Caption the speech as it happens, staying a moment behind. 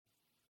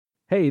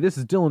Hey, this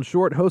is Dylan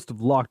Short, host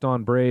of Locked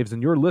On Braves,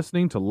 and you're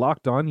listening to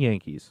Locked On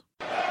Yankees.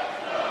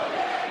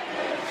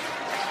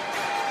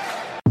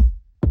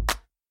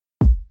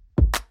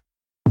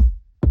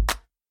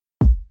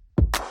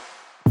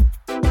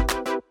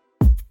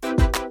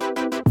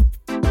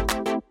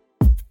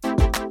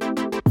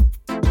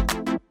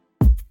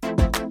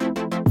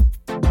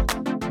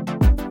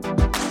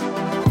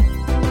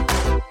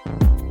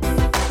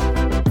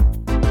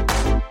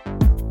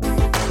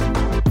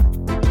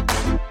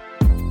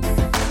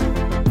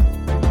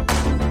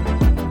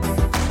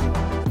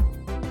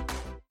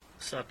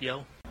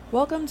 Yo.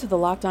 Welcome to the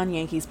Locked On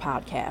Yankees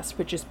podcast,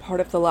 which is part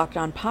of the Locked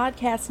On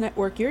Podcast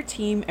Network, your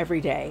team every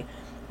day.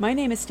 My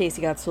name is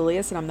Stacey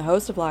Gotsoulias, and I'm the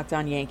host of Locked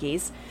On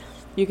Yankees.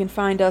 You can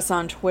find us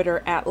on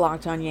Twitter at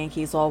Locked On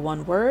Yankees, all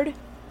one word.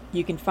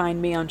 You can find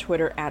me on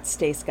Twitter at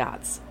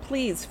StaceGots.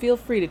 Please feel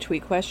free to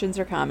tweet questions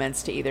or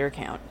comments to either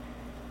account.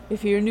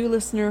 If you're a new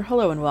listener,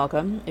 hello and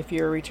welcome. If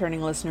you're a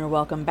returning listener,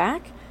 welcome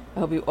back. I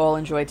hope you all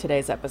enjoyed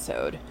today's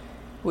episode.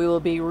 We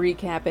will be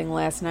recapping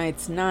last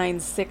night's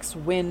 9-6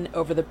 win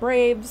over the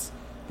Braves.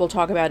 We'll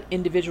talk about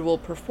individual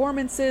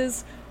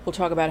performances. We'll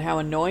talk about how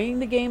annoying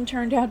the game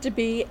turned out to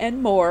be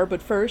and more.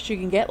 But first, you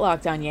can get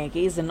Locked On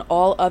Yankees and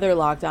all other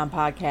Locked On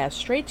podcasts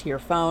straight to your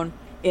phone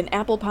in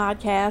Apple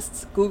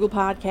Podcasts, Google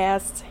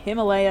Podcasts,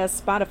 Himalaya,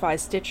 Spotify,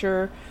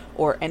 Stitcher,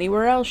 or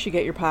anywhere else you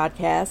get your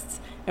podcasts.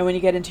 And when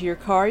you get into your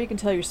car, you can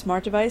tell your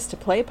smart device to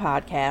play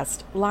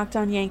podcast Locked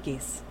On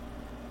Yankees.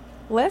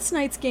 Last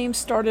night's game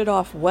started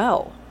off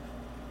well.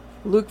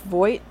 Luke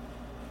Voit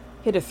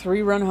hit a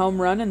 3-run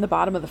home run in the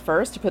bottom of the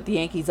first to put the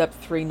Yankees up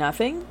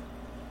 3-0.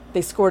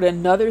 They scored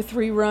another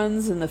 3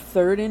 runs in the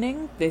third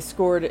inning. They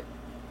scored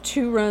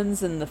 2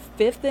 runs in the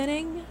fifth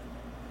inning.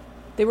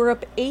 They were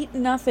up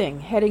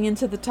 8-0 heading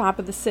into the top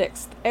of the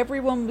sixth.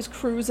 Everyone was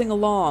cruising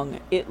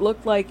along. It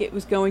looked like it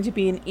was going to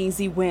be an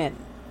easy win.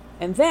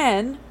 And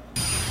then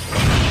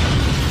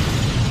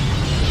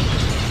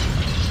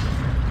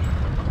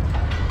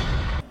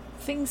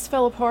things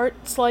fell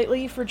apart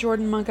slightly for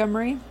Jordan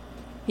Montgomery.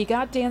 He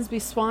got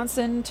Dansby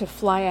Swanson to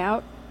fly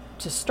out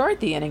to start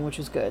the inning, which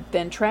was good.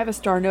 Then Travis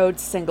d'Arnaud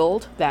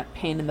singled, that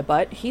pain in the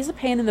butt. He's a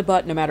pain in the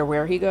butt no matter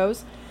where he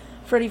goes.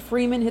 Freddie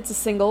Freeman hits a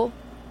single.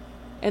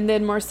 And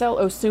then Marcell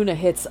Ozuna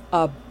hits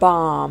a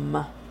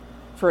bomb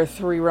for a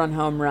 3-run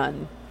home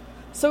run.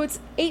 So it's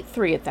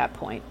 8-3 at that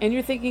point. And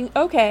you're thinking,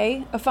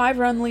 okay, a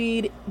 5-run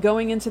lead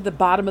going into the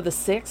bottom of the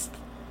sixth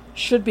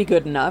should be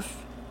good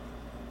enough.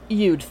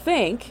 You'd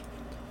think.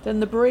 Then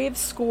the Braves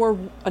score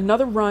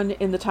another run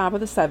in the top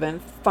of the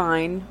seventh.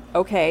 Fine.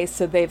 Okay,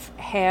 so they've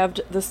halved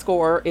the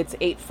score. It's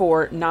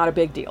 8-4. Not a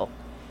big deal.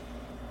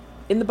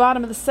 In the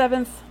bottom of the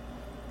seventh,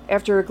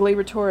 after a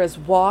Gleyber Torres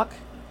walk,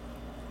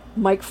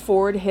 Mike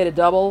Ford hit a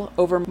double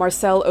over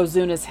Marcell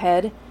Ozuna's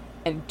head,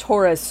 and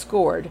Torres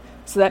scored.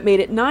 So that made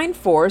it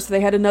 9-4. So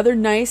they had another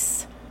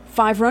nice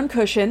 5-run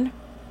cushion.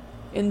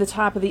 In the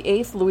top of the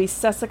eighth, Luis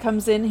Cessa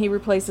comes in. He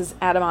replaces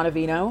Adam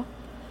Ottavino.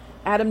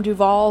 Adam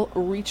Duvall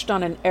reached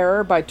on an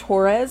error by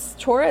Torres.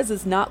 Torres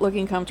is not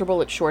looking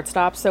comfortable at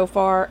shortstop so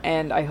far,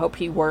 and I hope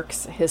he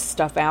works his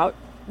stuff out.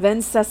 Then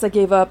Cessa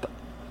gave up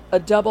a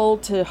double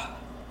to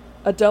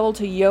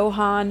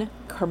Johan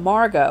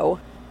Camargo,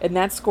 and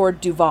that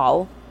scored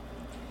Duvall.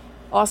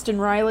 Austin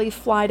Riley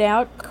flied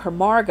out.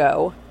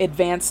 Camargo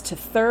advanced to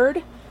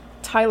third.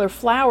 Tyler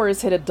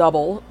Flowers hit a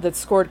double that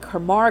scored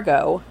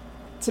Camargo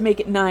to make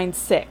it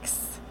 9-6.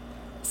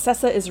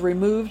 Cessa is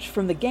removed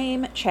from the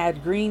game.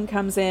 Chad Green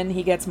comes in.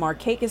 He gets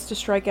Markakis to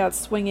strike out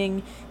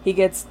swinging. He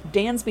gets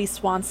Dansby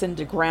Swanson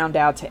to ground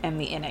out to end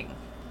the inning.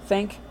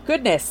 Thank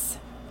goodness.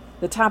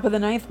 The top of the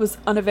ninth was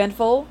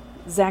uneventful.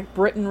 Zach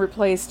Britton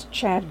replaced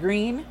Chad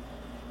Green.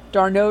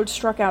 d'Arnaud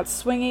struck out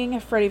swinging.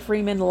 Freddie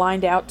Freeman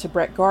lined out to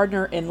Brett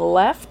Gardner in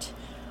left.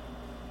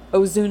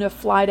 Ozuna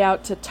flied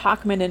out to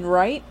Tauchman in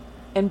right.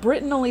 And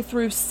Britton only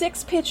threw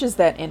 6 pitches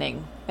that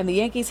inning. And the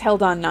Yankees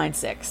held on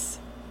 9-6.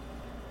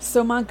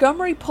 So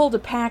Montgomery pulled a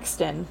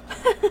Paxton,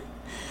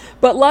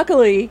 but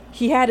luckily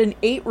he had an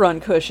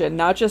 8-run cushion,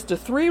 not just a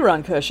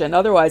 3-run cushion.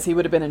 Otherwise, he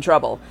would have been in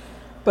trouble.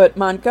 But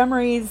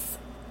Montgomery's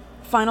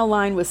final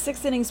line was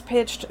 6 innings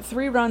pitched,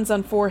 3 runs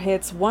on 4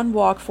 hits, 1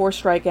 walk, 4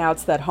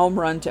 strikeouts, that home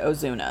run to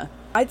Ozuna.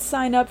 I'd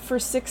sign up for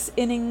 6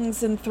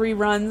 innings and 3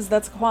 runs.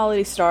 That's a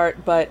quality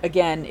start, but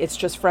again, it's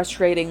just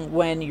frustrating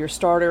when your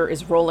starter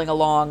is rolling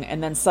along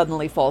and then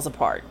suddenly falls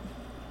apart.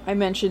 I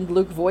mentioned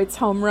Luke Voit's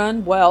home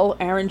run. Well,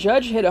 Aaron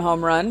Judge hit a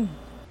home run.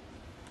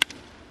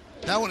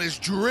 That one is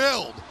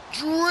drilled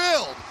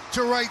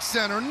to right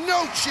center.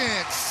 No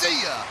chance.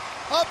 See ya.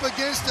 Up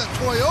against a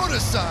Toyota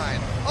sign.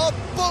 A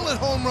bullet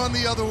home run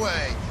the other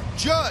way.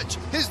 Judge,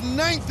 his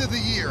 9th of the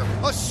year.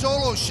 A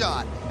solo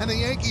shot. And the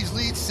Yankees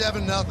lead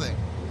 7-0.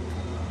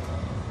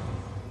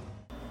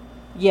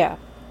 Yeah,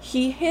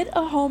 he hit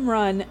a home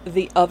run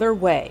the other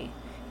way.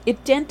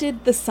 It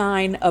dented the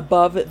sign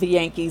above the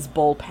Yankees'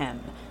 bullpen.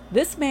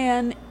 This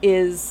man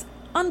is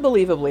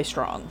unbelievably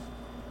strong.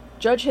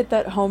 Judge hit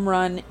that home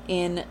run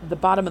in the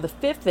bottom of the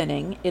 5th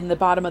inning. In the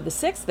bottom of the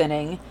 6th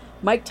inning,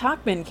 Mike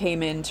Tauchman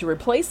came in to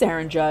replace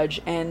Aaron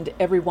Judge, and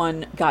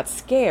everyone got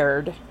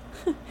scared.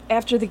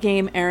 After the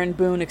game, Aaron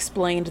Boone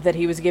explained that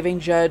he was giving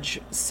Judge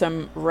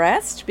some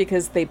rest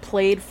because they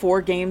played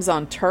 4 games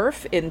on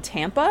turf in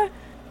Tampa.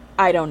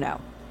 I don't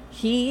know.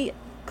 He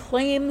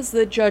claims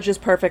that Judge is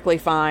perfectly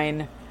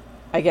fine.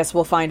 I guess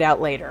we'll find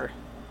out later.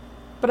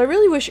 But I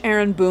really wish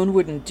Aaron Boone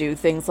wouldn't do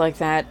things like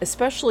that,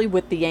 especially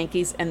with the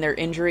Yankees and their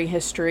injury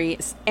history,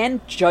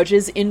 and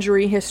Judge's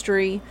injury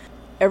history.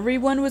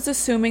 Everyone was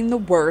assuming the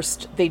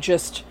worst. They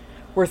just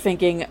were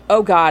thinking,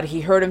 oh God,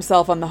 he hurt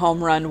himself on the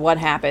home run. What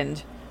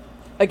happened?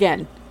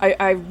 Again,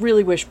 I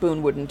really wish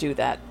Boone wouldn't do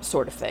that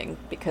sort of thing,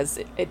 because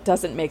it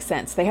doesn't make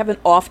sense. They have an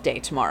off day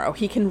tomorrow.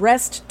 He can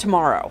rest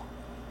tomorrow.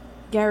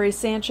 Gary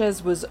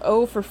Sanchez was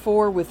 0 for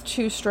 4 with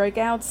 2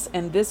 strikeouts,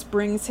 and this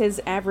brings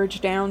his average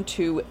down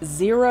to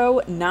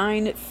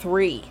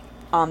 .093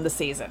 on the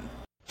season.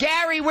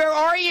 Gary, where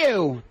are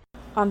you?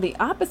 On the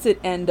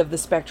opposite end of the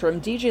spectrum,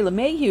 DJ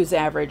LeMahieu's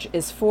average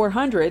is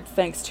 400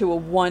 thanks to a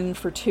 1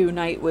 for 2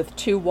 night with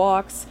 2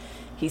 walks.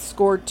 He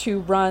scored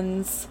 2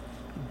 runs,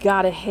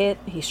 got a hit,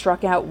 he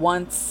struck out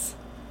once.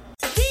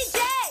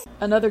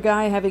 Another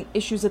guy having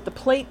issues at the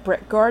plate,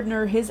 Brett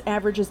Gardner, his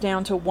average is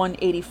down to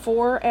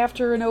 184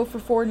 after an 0 for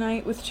 4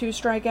 night with 2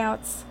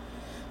 strikeouts.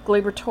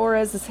 Gleyber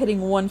Torres is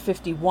hitting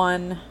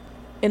 151.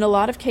 In a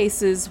lot of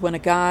cases, when a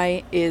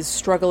guy is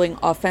struggling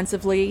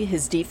offensively,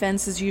 his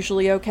defense is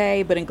usually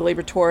okay, but in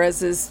Gleyber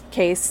Torres'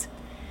 case,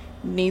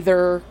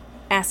 neither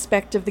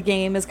aspect of the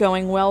game is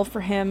going well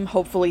for him.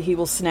 Hopefully he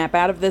will snap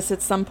out of this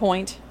at some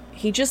point.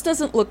 He just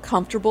doesn't look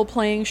comfortable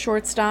playing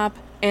shortstop.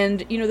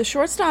 And, the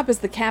shortstop is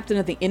the captain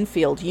of the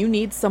infield. You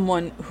need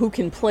someone who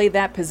can play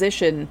that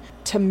position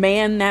to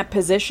man that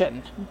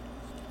position.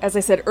 As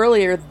I said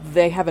earlier,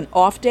 they have an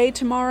off day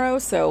tomorrow,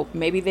 so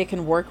maybe they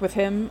can work with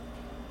him.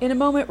 In a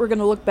moment, we're going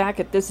to look back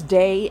at this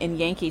day in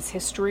Yankees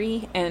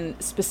history and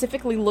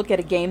specifically look at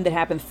a game that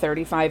happened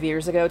 35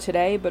 years ago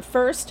today. But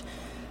first,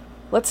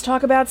 let's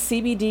talk about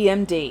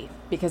CBDMD,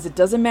 because it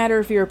doesn't matter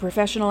if you're a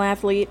professional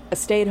athlete, a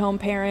stay-at-home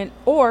parent,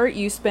 or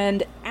you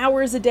spend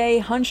hours a day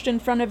hunched in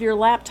front of your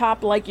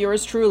laptop like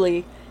yours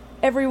truly.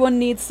 Everyone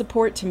needs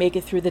support to make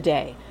it through the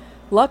day.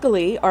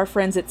 Luckily, our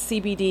friends at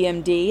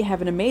CBDMD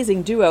have an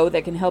amazing duo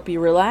that can help you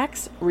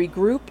relax,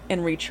 regroup,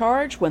 and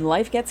recharge when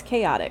life gets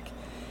chaotic.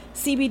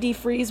 CBD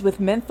Freeze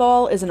with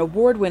Menthol is an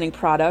award-winning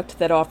product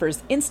that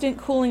offers instant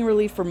cooling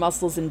relief for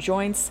muscles and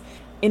joints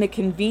in a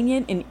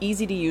convenient and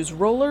easy-to-use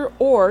roller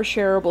or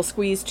shareable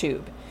squeeze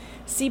tube.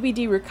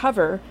 CBD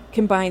Recover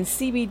combines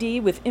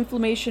CBD with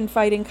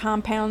inflammation-fighting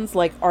compounds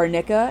like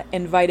arnica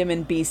and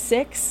vitamin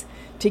B6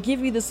 to give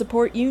you the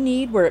support you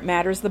need where it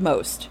matters the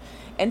most.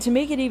 And to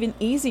make it even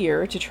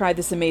easier to try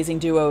this amazing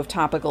duo of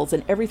topicals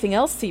and everything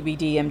else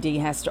CBDMD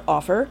has to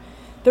offer,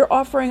 they're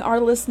offering our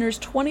listeners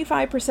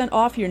 25%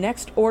 off your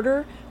next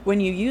order when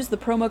you use the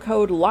promo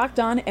code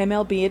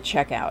LOCKEDONMLB at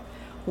checkout.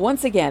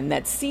 Once again,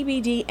 that's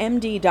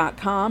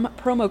CBDMD.com,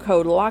 promo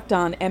code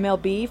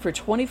LOCKEDONMLB for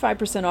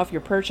 25% off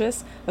your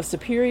purchase of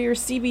superior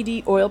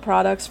CBD oil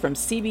products from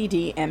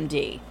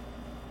CBDMD.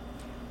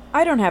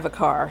 I don't have a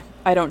car.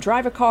 I don't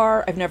drive a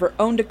car. I've never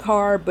owned a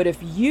car. But if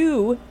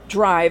you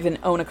drive and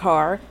own a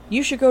car,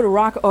 you should go to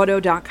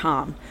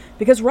RockAuto.com.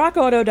 Because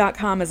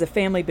RockAuto.com is a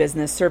family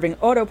business serving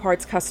auto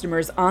parts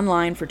customers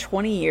online for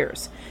 20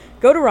 years.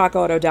 Go to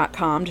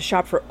RockAuto.com to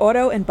shop for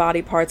auto and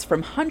body parts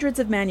from hundreds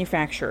of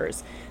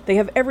manufacturers. They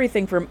have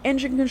everything from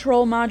engine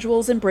control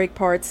modules and brake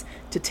parts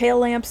to tail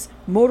lamps,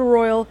 motor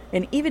oil,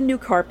 and even new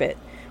carpet.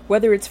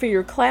 Whether it's for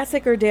your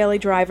classic or daily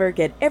driver,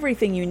 get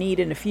everything you need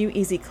in a few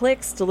easy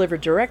clicks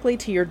delivered directly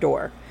to your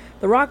door.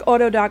 The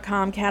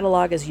RockAuto.com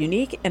catalog is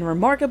unique and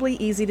remarkably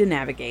easy to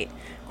navigate.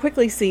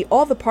 Quickly see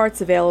all the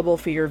parts available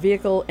for your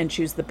vehicle and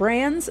choose the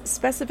brands,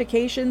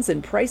 specifications,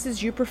 and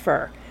prices you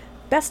prefer.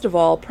 Best of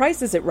all,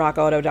 prices at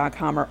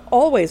RockAuto.com are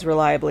always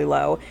reliably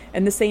low,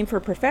 and the same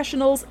for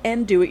professionals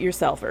and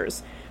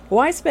do-it-yourselfers.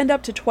 Why spend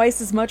up to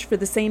twice as much for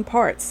the same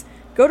parts?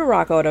 Go to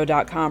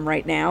RockAuto.com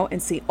right now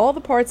and see all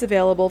the parts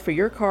available for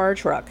your car or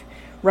truck.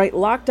 Write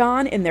Locked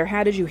On in their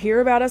How Did You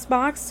Hear About Us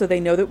box so they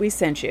know that we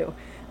sent you.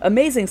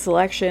 Amazing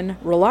selection,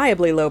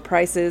 reliably low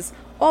prices,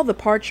 all the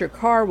parts your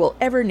car will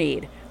ever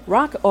need.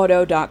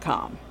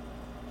 RockAuto.com.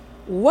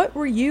 What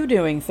were you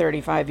doing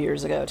 35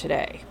 years ago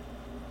today?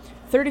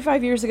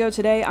 35 years ago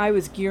today, I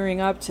was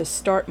gearing up to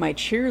start my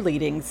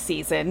cheerleading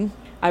season.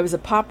 I was a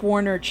Pop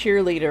Warner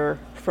cheerleader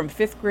from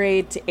 5th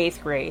grade to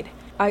 8th grade.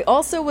 I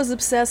also was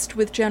obsessed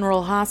with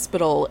General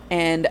Hospital,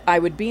 and I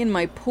would be in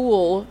my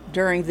pool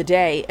during the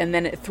day, and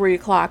then at 3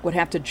 o'clock would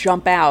have to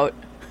jump out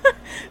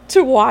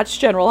to watch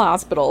General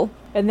Hospital.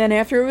 And then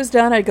after it was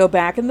done, I'd go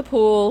back in the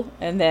pool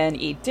and then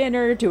eat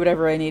dinner, do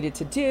whatever I needed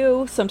to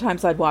do.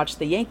 Sometimes I'd watch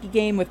the Yankee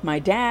game with my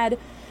dad.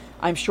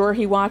 I'm sure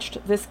he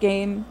watched this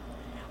game.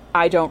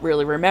 I don't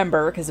really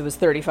remember because it was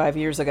 35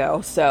 years ago.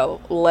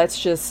 So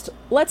let's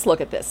look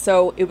at this.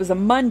 So it was a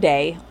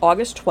Monday,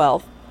 August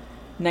 12th,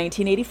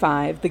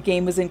 1985. The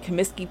game was in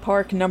Comiskey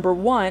Park, number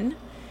 1.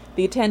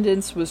 The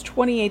attendance was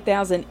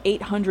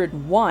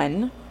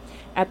 28,801.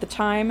 At the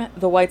time,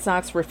 the White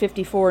Sox were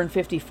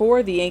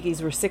 54-54, the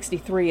Yankees were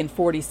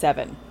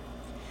 63-47.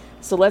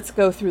 So let's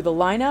go through the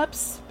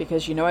lineups,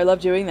 because you know I love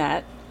doing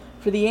that.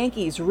 For the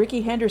Yankees,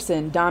 Rickey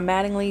Henderson, Don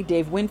Mattingly,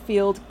 Dave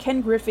Winfield,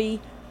 Ken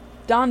Griffey,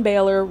 Don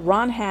Baylor,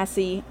 Ron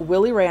Hassey,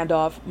 Willie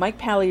Randolph, Mike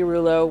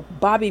Pagliarulo,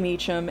 Bobby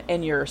Meacham,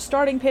 and your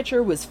starting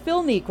pitcher was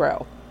Phil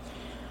Niekro.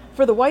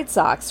 For the White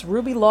Sox,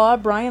 Ruby Law,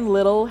 Brian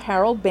Little,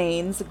 Harold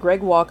Baines,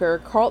 Greg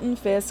Walker, Carlton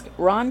Fisk,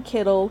 Ron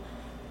Kittle,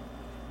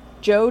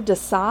 Joe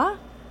Dessa,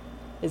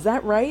 is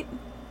that right?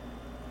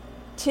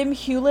 Tim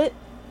Hewlett,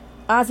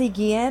 Ozzie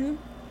Guillen,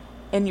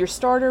 and your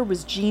starter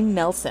was Gene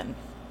Nelson.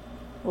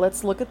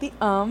 Let's look at the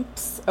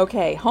umps.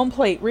 Okay, home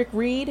plate, Rick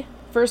Reed.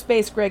 First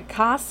base, Greg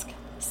Kosk.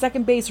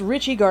 Second base,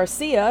 Richie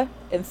Garcia.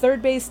 And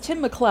third base,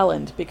 Tim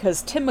McClelland,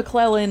 because Tim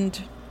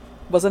McClelland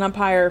was an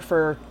umpire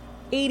for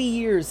 80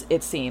 years,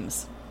 it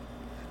seems.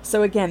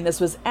 So again,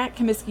 this was at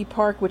Comiskey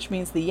Park, which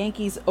means the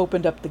Yankees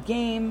opened up the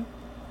game.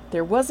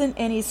 There wasn't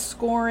any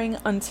scoring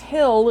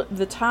until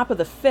the top of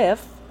the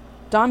fifth.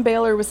 Don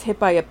Baylor was hit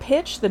by a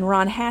pitch, then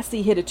Ron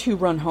Hassey hit a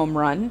 2-run home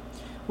run.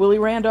 Willie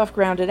Randolph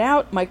grounded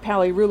out, Mike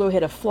Pagliarulo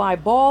hit a fly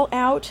ball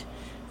out,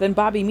 then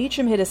Bobby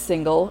Meacham hit a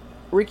single,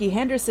 Rickey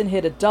Henderson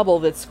hit a double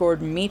that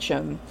scored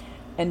Meacham,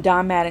 and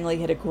Don Mattingly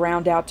hit a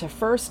ground out to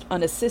first,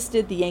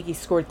 unassisted. The Yankees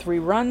scored 3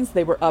 runs.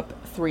 They were up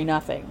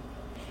 3-0.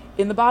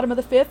 In the bottom of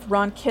the fifth,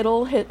 Ron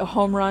Kittle hit a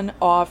home run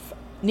off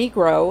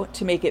Niekro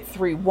to make it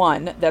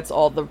 3-1. That's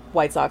all the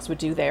White Sox would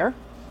do there.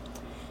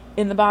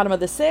 In the bottom of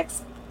the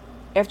sixth,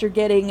 after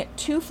getting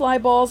 2 fly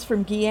balls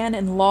from Guillen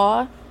and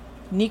Law,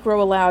 Niekro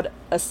allowed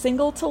a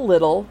single to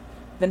Little,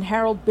 then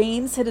Harold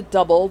Baines hit a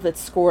double that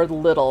scored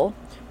Little.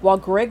 While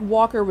Greg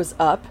Walker was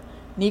up,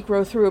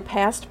 Niekro threw a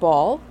passed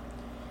ball.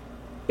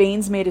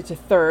 Baines made it to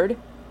third.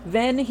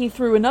 Then he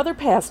threw another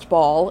passed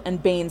ball,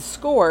 and Baines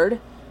scored.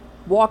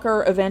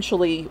 Walker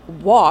eventually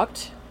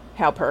walked.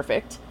 How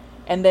perfect.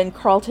 And then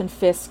Carlton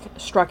Fisk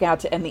struck out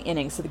to end the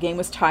inning, so the game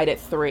was tied at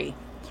 3.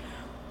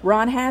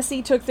 Ron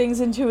Hassey took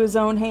things into his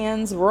own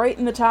hands. Right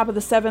in the top of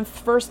the seventh,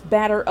 first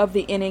batter of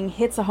the inning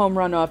hits a home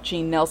run off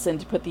Gene Nelson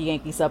to put the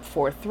Yankees up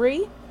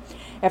 4-3.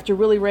 After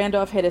Willie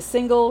Randolph hit a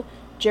single,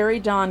 Jerry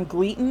Don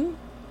Gleaton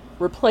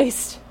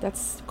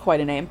that's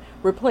quite a name,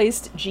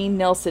 replaced Gene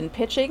Nelson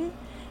pitching,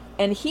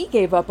 and he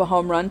gave up a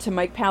home run to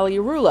Mike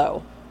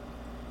Pagliarulo.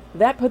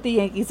 That put the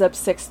Yankees up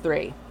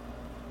 6-3.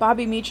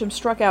 Bobby Meacham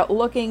struck out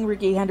looking,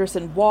 Rickey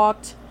Henderson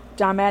walked,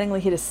 Don Mattingly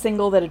hit a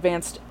single that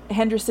advanced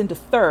Henderson to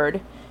third,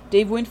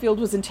 Dave Winfield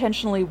was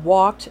intentionally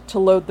walked to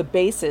load the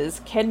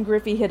bases. Ken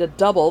Griffey hit a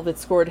double that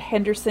scored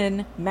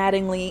Henderson,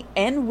 Mattingly,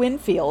 and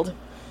Winfield.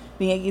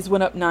 The Yankees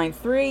went up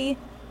 9-3.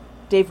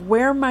 Dave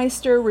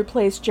Wehrmeister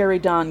replaced Jerry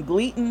Don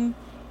Gleaton.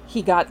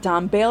 He got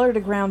Don Baylor to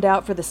ground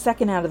out for the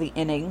second out of the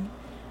inning.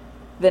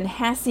 Then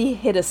Hassey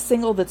hit a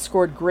single that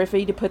scored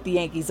Griffey to put the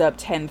Yankees up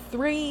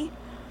 10-3.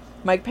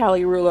 Mike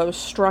Pagliarulo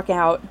struck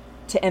out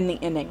to end the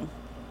inning.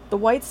 The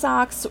White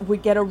Sox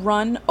would get a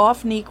run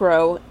off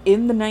Niekro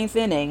in the 9th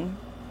inning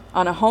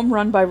on a home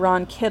run by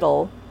Ron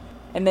Kittle,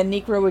 and then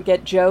Niekro would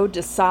get Joe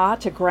Dessa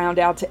to ground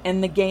out to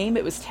end the game.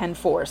 It was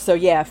 10-4. So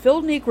yeah,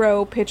 Phil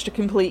Niekro pitched a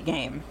complete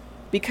game,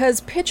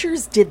 because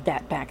pitchers did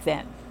that back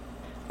then.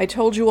 I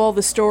told you all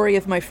the story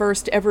of my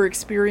first ever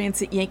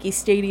experience at Yankee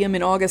Stadium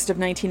in August of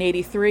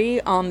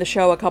 1983 on the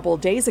show a couple of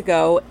days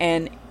ago,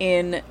 and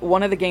in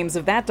one of the games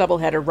of that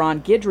doubleheader,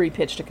 Ron Guidry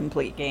pitched a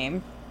complete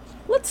game.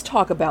 Let's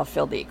talk about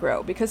Phil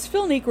Niekro, because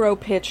Phil Niekro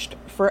pitched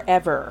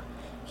forever.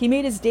 He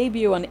made his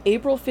debut on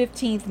April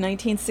 15th,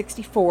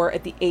 1964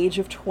 at the age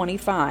of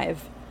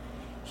 25.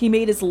 He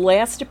made his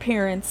last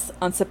appearance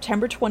on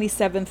September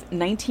 27th,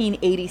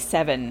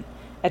 1987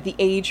 at the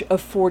age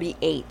of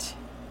 48.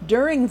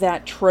 During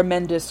that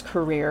tremendous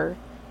career,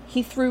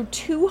 he threw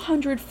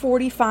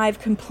 245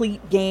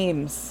 complete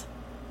games.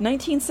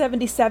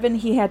 1977,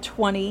 he had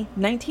 20.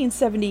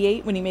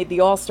 1978, when he made the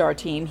All-Star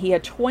team, he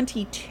had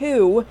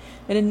 22.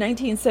 And in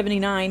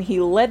 1979, he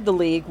led the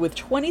league with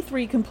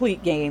 23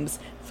 complete games,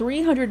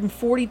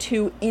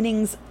 342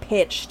 innings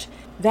pitched.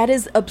 That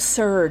is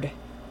absurd.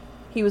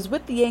 He was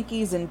with the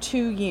Yankees in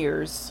 2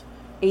 years,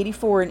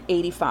 84 and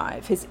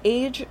 85. His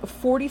age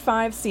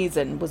 45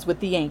 season was with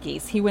the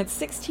Yankees. He went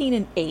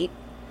 16-8.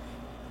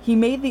 He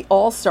made the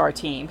All-Star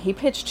team. He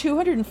pitched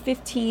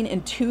 215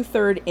 and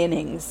 2/3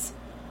 innings.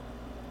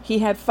 He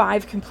had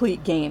 5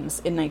 complete games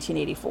in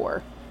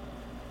 1984.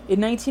 In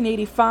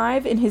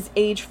 1985, in his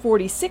age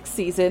 46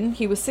 season,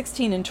 he was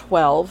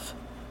 16-12.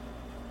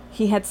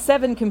 He had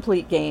 7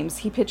 complete games.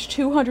 He pitched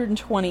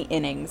 220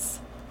 innings.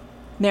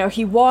 Now,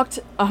 he walked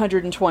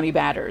 120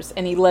 batters,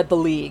 and he led the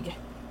league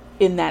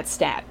in that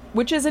stat,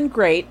 which isn't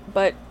great,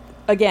 but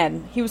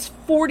again, he was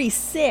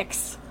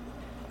 46.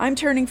 I'm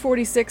turning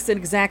 46 in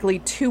exactly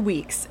 2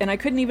 weeks, and I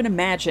couldn't even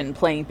imagine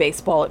playing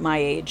baseball at my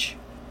age.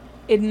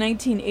 In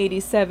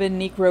 1987,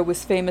 Niekro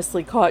was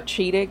famously caught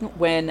cheating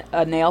when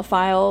a nail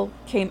file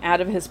came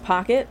out of his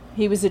pocket.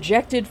 He was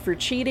ejected for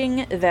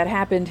cheating. That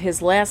happened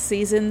his last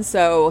season,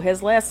 so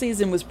his last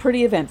season was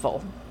pretty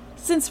eventful.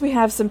 Since we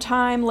have some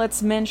time,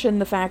 let's mention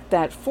the fact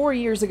that 4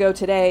 years ago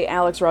today,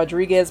 Alex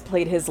Rodriguez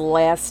played his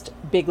last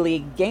big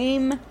league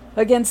game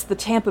against the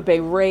Tampa Bay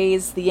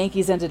Rays. The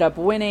Yankees ended up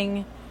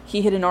winning.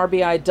 He hit an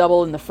RBI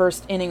double in the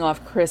first inning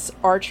off Chris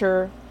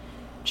Archer.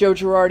 Joe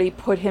Girardi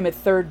put him at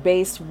third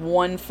base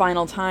one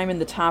final time in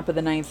the top of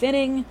the ninth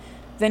inning.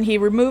 Then he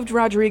removed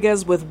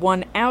Rodriguez with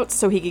one out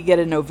so he could get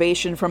an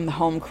ovation from the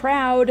home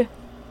crowd.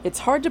 It's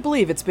hard to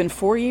believe it's been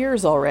 4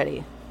 years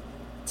already.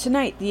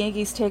 Tonight, the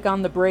Yankees take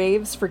on the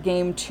Braves for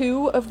Game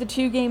 2 of the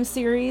two-game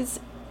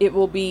series. It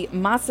will be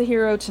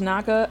Masahiro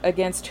Tanaka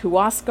against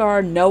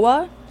Huascar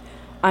Noah.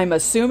 I'm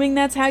assuming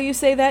that's how you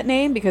say that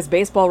name because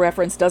Baseball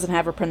Reference doesn't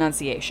have a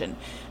pronunciation.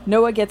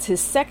 Noah gets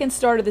his second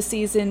start of the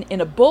season in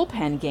a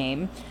bullpen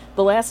game.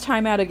 The last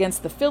time out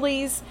against the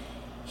Phillies,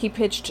 he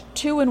pitched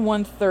 2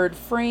 1/3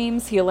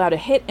 frames. He allowed a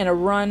hit and a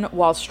run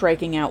while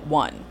striking out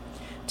one.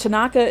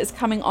 Tanaka is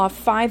coming off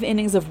 5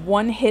 innings of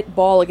one-hit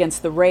ball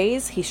against the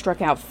Rays. He struck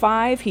out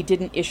 5. He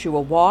didn't issue a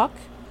walk.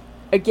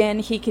 Again,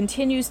 he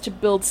continues to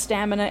build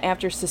stamina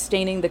after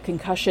sustaining the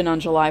concussion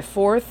on July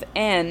 4th,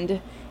 and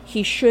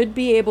he should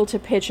be able to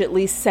pitch at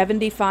least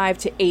 75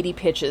 to 80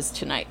 pitches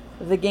tonight.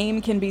 The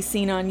game can be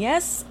seen on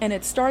Yes, and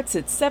it starts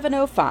at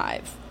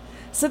 7:05.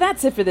 So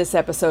that's it for this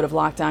episode of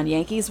Locked On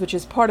Yankees, which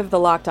is part of the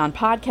Locked On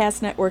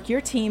Podcast Network,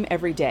 your team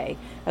every day.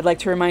 I'd like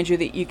to remind you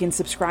that you can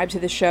subscribe to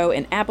the show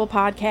in Apple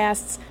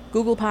Podcasts,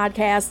 Google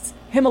Podcasts,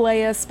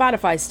 Himalaya,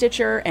 Spotify,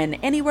 Stitcher, and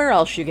anywhere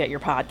else you get your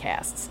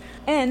podcasts.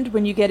 And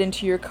when you get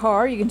into your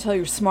car, you can tell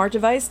your smart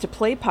device to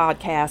play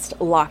podcast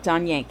Locked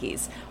On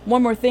Yankees.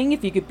 One more thing,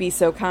 if you could be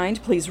so kind,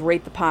 please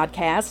rate the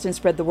podcast and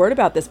spread the word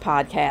about this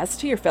podcast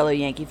to your fellow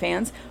Yankee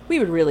fans. We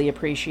would really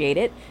appreciate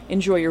it.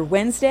 Enjoy your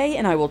Wednesday,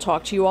 and I will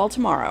talk to you all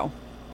tomorrow.